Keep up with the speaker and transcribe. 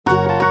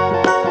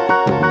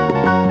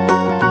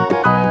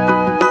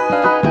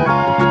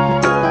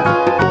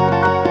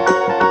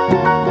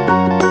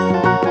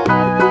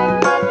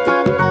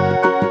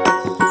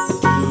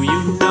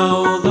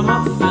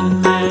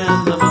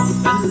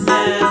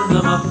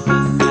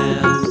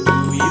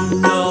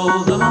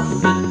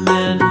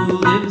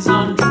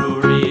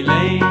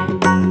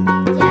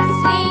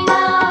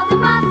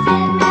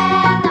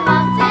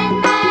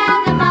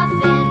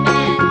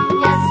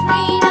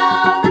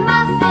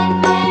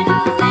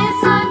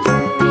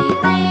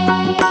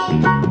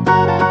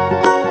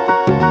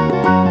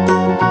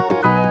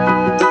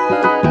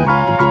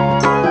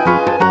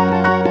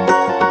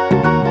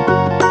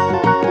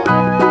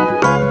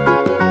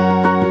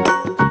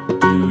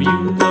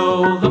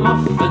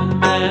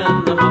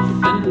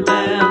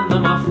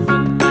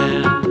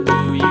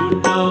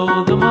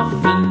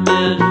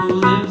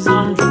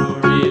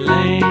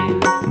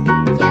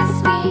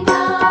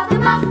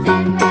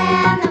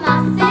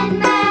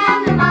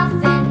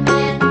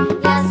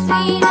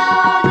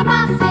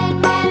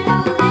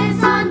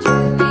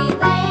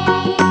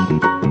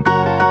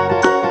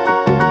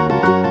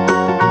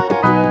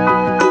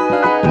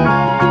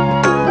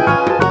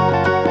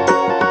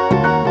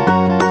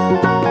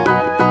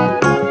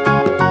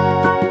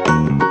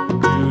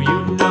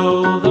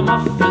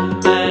Muffin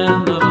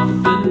Man, the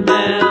Muffin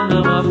Man,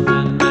 the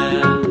Muffin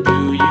Man.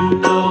 Do you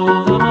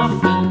know the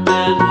Muffin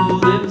Man who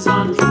lives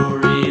on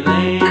Drury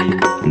Lane?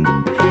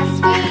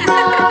 Yes, we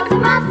know the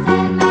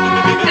Muffin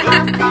Man, the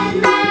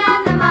Muffin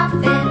Man, the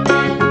Muffin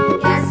Man.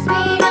 Yes,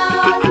 we know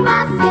the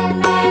Muffin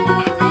Man who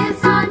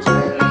lives on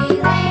Drury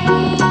Lane.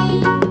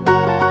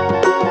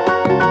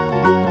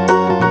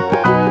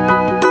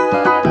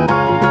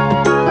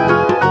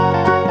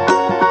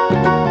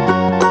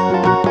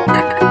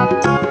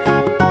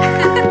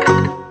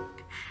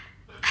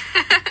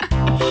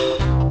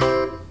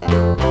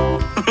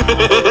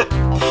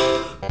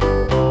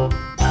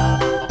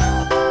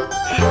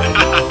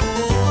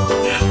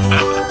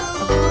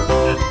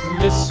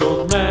 This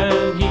old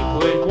man, he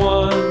played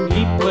one.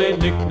 He played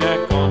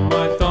knick-knack on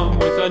my thumb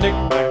with a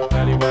knick-knack,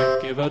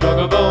 paddywhack, give a dog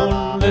a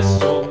bone.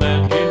 This old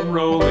man came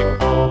rolling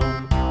home.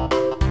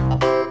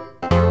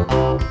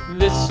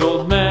 This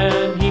old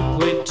man, he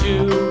played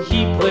two.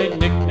 He played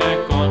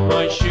knick-knack on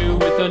my shoe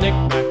with a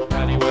knick-knack,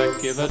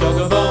 paddywhack, give a dog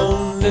a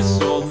bone.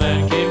 This old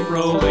man came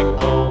rolling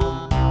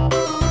home.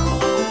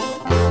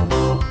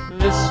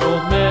 This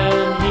old man,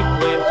 he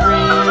played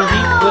three.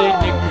 He played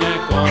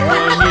knick-knack on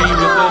my knee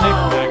with a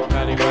knick-knack,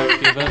 paddywhack,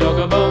 give a dog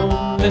a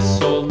bone.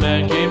 This old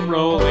man came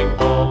rolling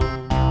home.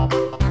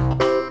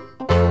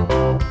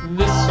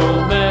 This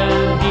old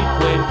man, he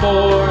played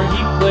four.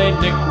 He played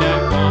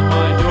knick-knack on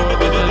my door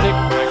with a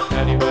knick-knack,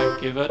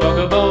 paddywhack, give a dog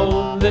a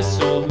bone.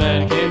 This old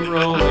man came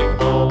rolling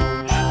home.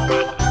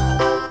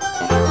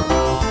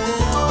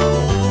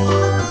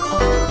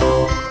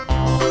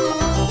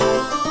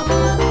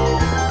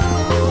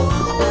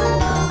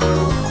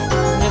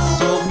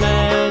 This old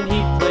man, he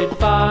played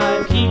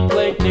five. He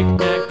played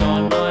knick-knack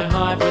on my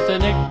hive with a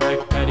knick-knack,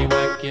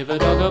 paddywhack, give a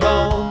dog a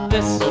bone.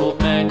 This old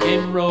man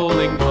came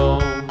rolling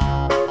home.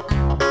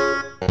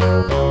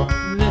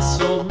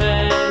 This old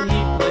man, he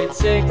played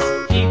six.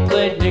 He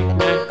played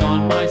knick-knack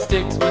on my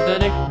sticks with a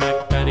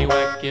knick-knack,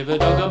 paddywhack, give a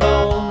dog a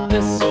bone.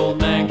 This old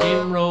man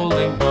came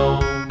rolling home.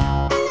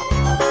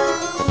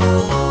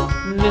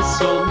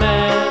 This old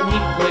man, he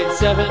played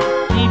seven.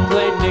 He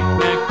played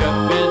knick-knack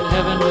up in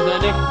heaven with a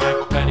knick-knack,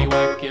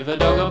 paddywhack, give a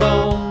dog a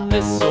bone.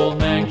 This old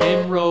man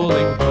came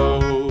rolling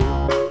home.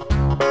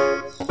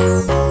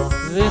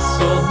 This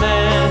old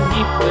man,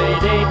 he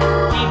played eight.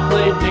 He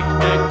played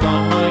knick-knack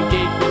on my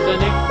gate with a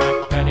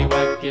knick-knack,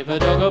 paddywhack, give a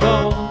dog a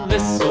bone.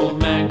 This old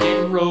man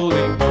came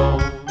rolling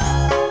home.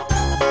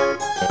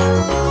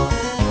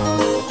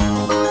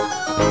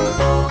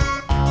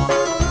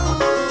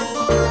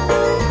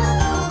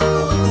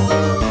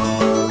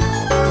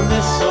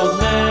 This old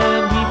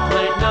man, he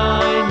played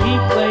nine. He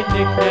played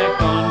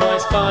knick-knack on my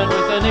spine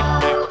with a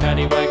knick-knack,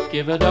 paddywhack,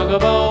 give a dog a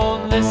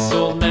bone. This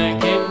old